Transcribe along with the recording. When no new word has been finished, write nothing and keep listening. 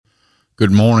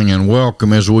Good morning and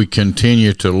welcome as we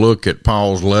continue to look at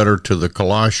Paul's letter to the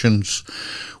Colossians.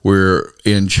 We're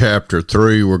in chapter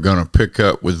 3. We're going to pick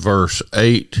up with verse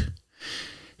 8.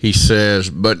 He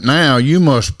says, "But now you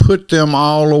must put them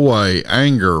all away,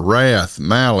 anger, wrath,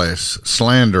 malice,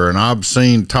 slander, and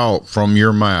obscene talk from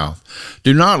your mouth.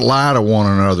 Do not lie to one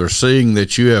another, seeing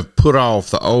that you have put off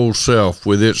the old self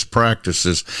with its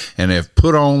practices, and have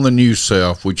put on the new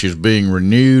self, which is being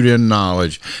renewed in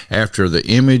knowledge after the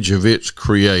image of its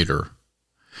creator."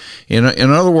 In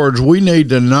other words, we need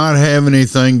to not have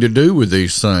anything to do with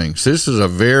these things. This is a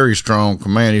very strong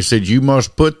command. He said, you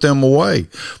must put them away.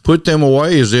 Put them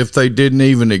away as if they didn't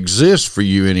even exist for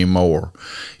you anymore.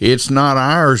 It's not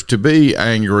ours to be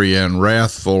angry and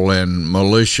wrathful and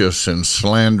malicious and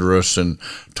slanderous and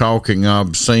talking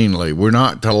obscenely. We're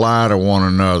not to lie to one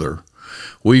another.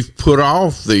 We've put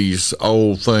off these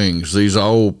old things, these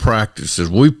old practices.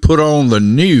 We put on the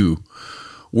new.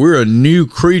 We're a new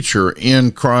creature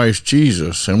in Christ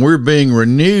Jesus, and we're being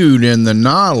renewed in the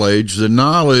knowledge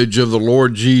of the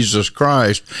Lord Jesus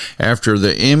Christ after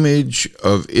the image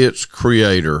of its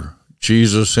creator,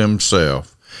 Jesus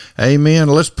himself. Amen.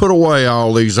 Let's put away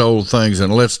all these old things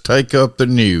and let's take up the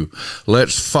new.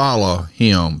 Let's follow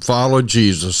him, follow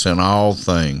Jesus in all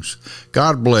things.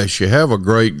 God bless you. Have a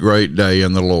great, great day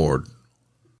in the Lord.